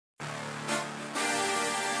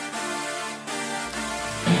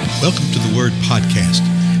Welcome to the Word Podcast.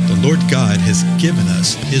 The Lord God has given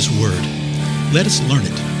us His Word. Let us learn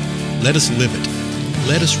it. Let us live it.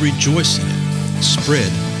 Let us rejoice in it.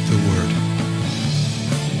 Spread the Word.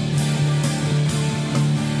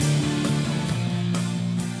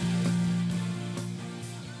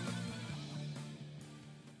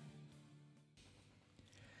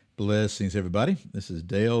 Blessings, everybody. This is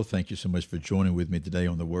Dale. Thank you so much for joining with me today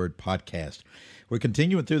on the Word Podcast. We're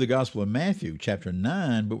continuing through the Gospel of Matthew, chapter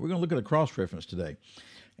 9, but we're going to look at a cross-reference today.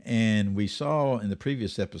 And we saw in the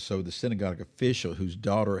previous episode the synagogue official whose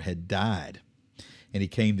daughter had died. And he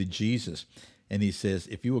came to Jesus, and he says,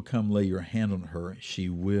 if you will come lay your hand on her, she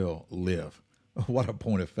will live. What a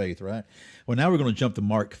point of faith, right? Well, now we're going to jump to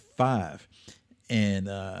Mark 5, and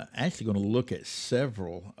actually going to look at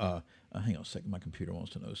several hang on a second. My computer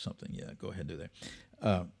wants to know something. Yeah, go ahead and do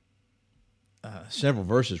that. Several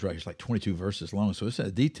verses, right? It's like 22 verses long. So it's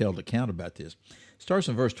a detailed account about this. Starts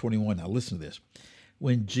in verse 21. Now listen to this.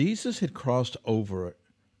 When Jesus had crossed over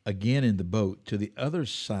again in the boat to the other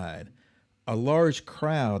side, a large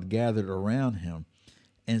crowd gathered around him,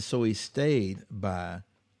 and so he stayed by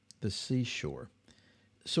the seashore.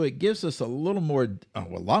 So it gives us a little more, a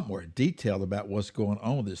lot more detail about what's going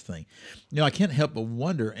on with this thing. You know, I can't help but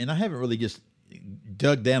wonder, and I haven't really just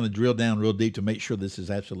dug down and drilled down real deep to make sure this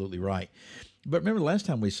is absolutely right. But remember the last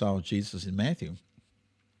time we saw Jesus in Matthew,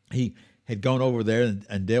 he had gone over there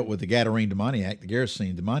and dealt with the Gadarene demoniac, the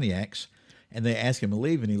Gerasene demoniacs, and they asked him to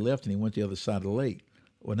leave, and he left, and he went to the other side of the lake.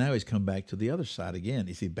 Well, now he's come back to the other side again.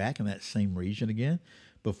 Is he back in that same region again?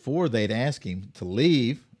 Before they'd asked him to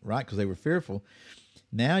leave, right, because they were fearful.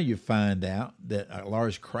 Now you find out that a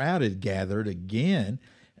large crowd had gathered again.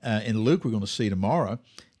 In Luke, we're going to see tomorrow,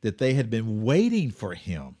 that they had been waiting for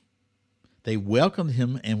him. They welcomed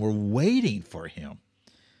him and were waiting for him.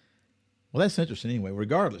 Well, that's interesting anyway.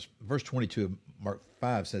 Regardless, verse 22 of Mark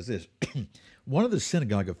 5 says this. One of the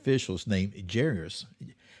synagogue officials named Jairus,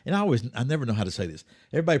 and I never know how to say this.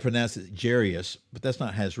 Everybody pronounces it Jairus, but that's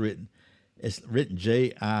not how it's written. It's written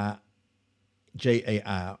Jairus.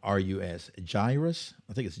 Jairus.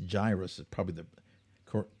 I think it's Jairus is probably the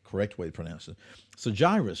correct way to pronounce it. So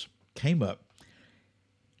Jairus came up,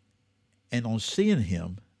 and on seeing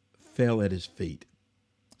him, fell at his feet.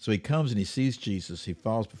 So he comes and he sees Jesus. He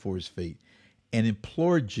falls before his feet and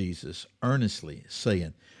implored Jesus earnestly,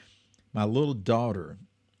 saying, my little daughter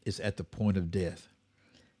is at the point of death.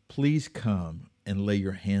 Please come and lay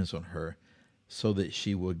your hands on her so that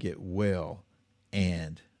she will get well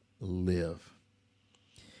and live.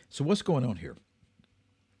 So what's going on here?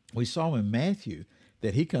 We saw in Matthew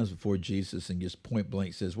that he comes before Jesus and just point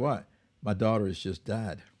blank says, what? My daughter has just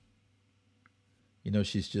died. You know,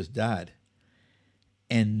 she's just died.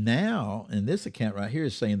 And now, in this account right here,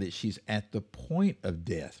 is saying that she's at the point of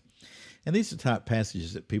death. And these are the type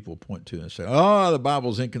passages that people point to and say, oh, the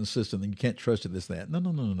Bible's inconsistent and you can't trust it, this, that. No.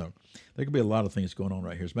 There could be a lot of things going on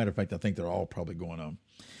right here. As a matter of fact, I think they're all probably going on.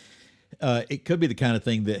 It could be the kind of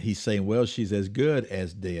thing that he's saying, well, she's as good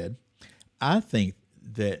as dead. I think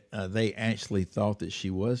that they actually thought that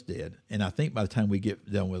she was dead. And I think by the time we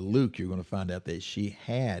get done with Luke, you're going to find out that she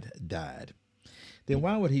had died. Then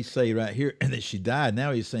why would he say right here that she died?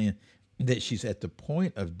 Now he's saying that she's at the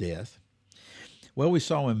point of death. Well, we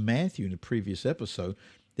saw in Matthew in the previous episode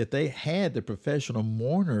that they had the professional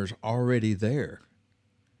mourners already there.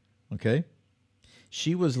 Okay?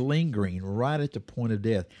 She was lingering right at the point of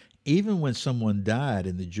death. Even when someone died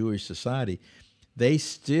in the Jewish society, they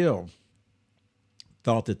still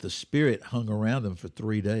thought that the spirit hung around them for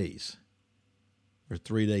 3 days, or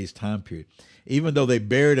 3 days time period. Even though they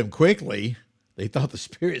buried him quickly, they thought the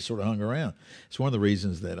spirit sort of hung around. It's one of the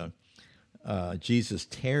reasons that Jesus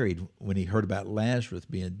tarried when he heard about Lazarus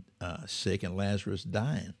being sick and Lazarus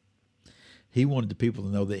dying. He wanted the people to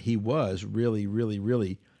know that he was really, really,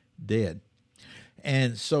 really dead.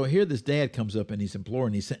 And so here this dad comes up and he's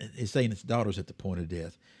imploring, he's saying his daughter's at the point of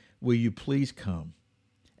death. Will you please come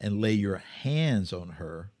and lay your hands on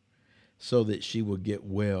her so that she will get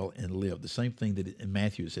well and live? The same thing that in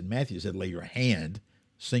Matthew said. Matthew said, lay your hand,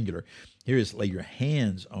 singular. Here is lay your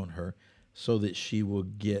hands on her so that she will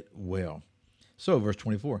get well. So verse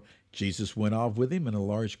 24, Jesus went off with him and a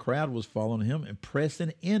large crowd was following him and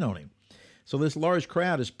pressing in on him. So this large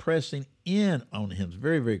crowd is pressing in on him. It's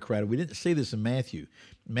very, very crowded. We didn't see this in Matthew.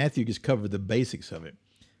 Matthew just covered the basics of it.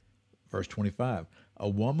 Verse 25, a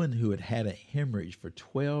woman who had had a hemorrhage for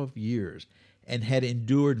 12 years and had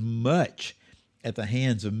endured much at the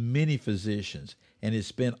hands of many physicians and had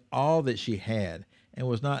spent all that she had and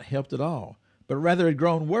was not helped at all, but rather had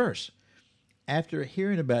grown worse. After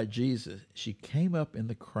hearing about Jesus, she came up in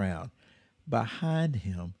the crowd behind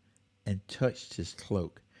him and touched his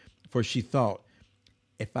cloak. For she thought,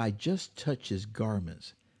 if I just touch his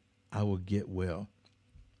garments, I will get well.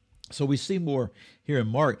 So we see more here in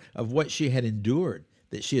Mark of what she had endured,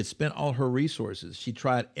 that she had spent all her resources. She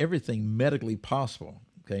tried everything medically possible,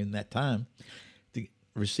 okay, in that time to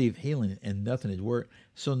receive healing, and nothing had worked.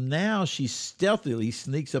 So now she stealthily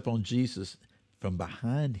sneaks up on Jesus from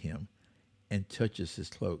behind him and touches his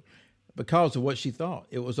cloak because of what she thought.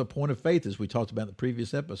 It was a point of faith, as we talked about in the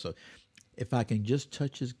previous episode. If I can just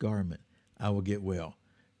touch his garment, I will get well.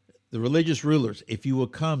 The religious rulers, if you will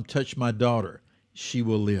come touch my daughter, she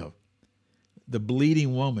will live. The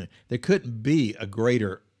bleeding woman, there couldn't be a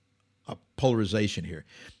greater polarization here.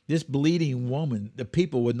 This bleeding woman, the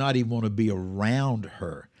people would not even want to be around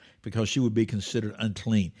her because she would be considered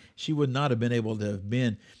unclean. She would not have been able to have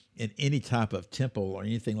been in any type of temple or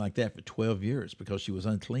anything like that for 12 years because she was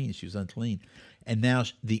unclean. She was unclean. And now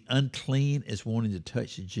the unclean is wanting to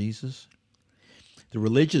touch Jesus. The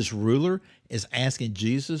religious ruler is asking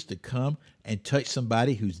Jesus to come and touch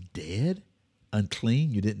somebody who's dead,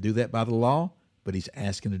 unclean. You didn't do that by the law, but he's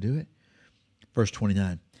asking to do it. Verse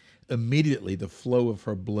 29, immediately the flow of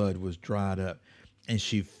her blood was dried up, and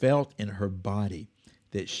she felt in her body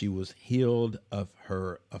that she was healed of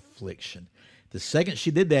her affliction. The second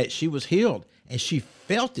she did that, she was healed, and she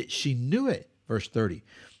felt it. She knew it. Verse 30,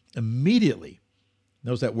 immediately,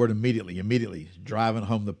 notice that word immediately, driving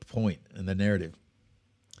home the point in the narrative.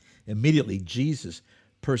 Immediately, Jesus,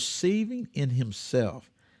 perceiving in himself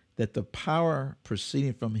that the power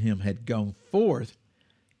proceeding from him had gone forth,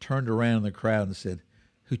 turned around in the crowd and said,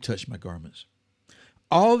 who touched my garments?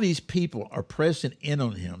 All these people are pressing in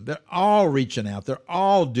on him. They're all reaching out. They're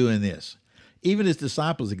all doing this. Even his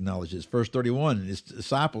disciples acknowledge this. Verse 31, and his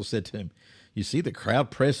disciples said to him, you see the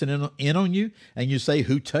crowd pressing in on you, and you say,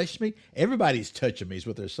 who touched me? Everybody's touching me is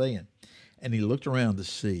what they're saying. And he looked around to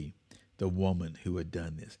see the woman who had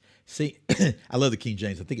done this. See, I love the King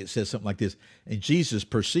James. I think it says something like this. And Jesus,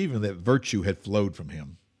 perceiving that virtue had flowed from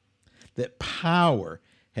him, that power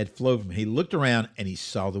had flowed from him, he looked around and he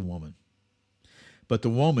saw the woman. But the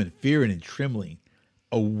woman, fearing and trembling,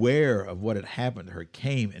 aware of what had happened to her,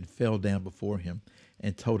 came and fell down before him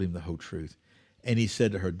and told him the whole truth. And he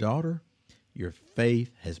said to her, daughter, your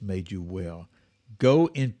faith has made you well. Go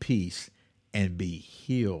in peace and be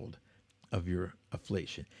healed of your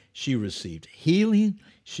affliction. She received healing.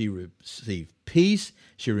 She received peace.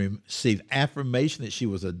 She received affirmation that she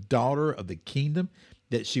was a daughter of the kingdom,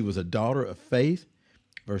 that she was a daughter of faith.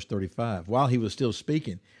 Verse 35, while he was still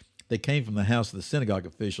speaking, they came from the house of the synagogue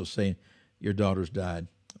officials saying, your daughter's died.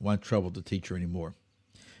 Why trouble the teacher anymore?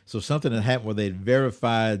 So something had happened where they had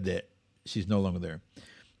verified that she's no longer there.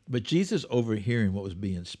 But Jesus, overhearing what was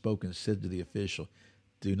being spoken, said to the official,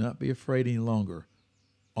 do not be afraid any longer.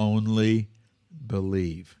 Only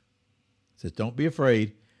believe. He says, don't be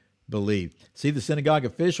afraid, believe. See, the synagogue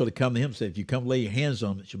official to come to him said, if you come lay your hands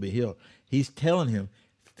on him, she'll be healed. He's telling him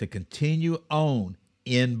to continue on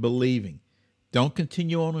in believing. Don't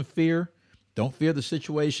continue on in fear. Don't fear the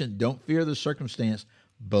situation. Don't fear the circumstance.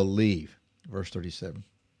 Believe. Verse 37.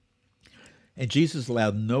 And Jesus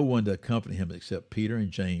allowed no one to accompany him except Peter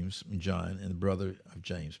and James and John and the brother of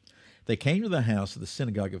James. They came to the house of the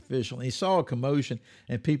synagogue official, and he saw a commotion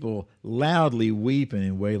and people loudly weeping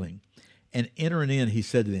and wailing. And entering in, he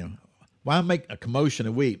said to them, why make a commotion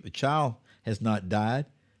and weep? The child has not died,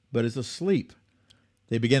 but is asleep.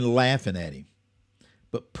 They began laughing at him.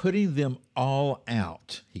 But putting them all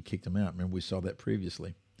out, he kicked them out. Remember, we saw that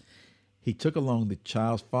previously. He took along the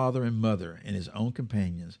child's father and mother and his own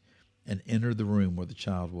companions and entered the room where the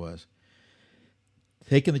child was.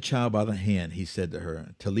 Taking the child by the hand, he said to her,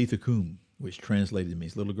 Talitha cum, which translated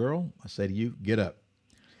means, little girl, I say to you, get up.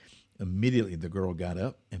 Immediately the girl got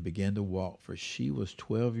up and began to walk, for she was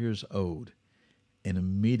 12 years old. And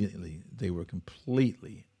immediately they were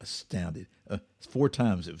completely astounded. 4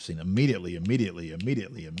 times it was seen, immediately.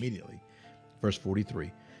 Verse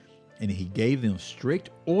 43, and he gave them strict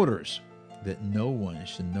orders that no one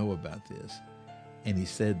should know about this. And he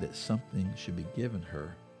said that something should be given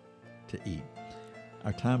her to eat.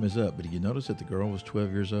 Our time is up, but did you notice that the girl was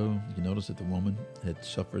 12 years old? Did you notice that the woman had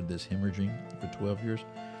suffered this hemorrhaging for 12 years?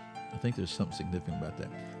 I think there's something significant about that.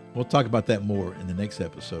 We'll talk about that more in the next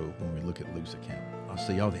episode when we look at Luke's account. I'll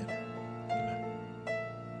see y'all then.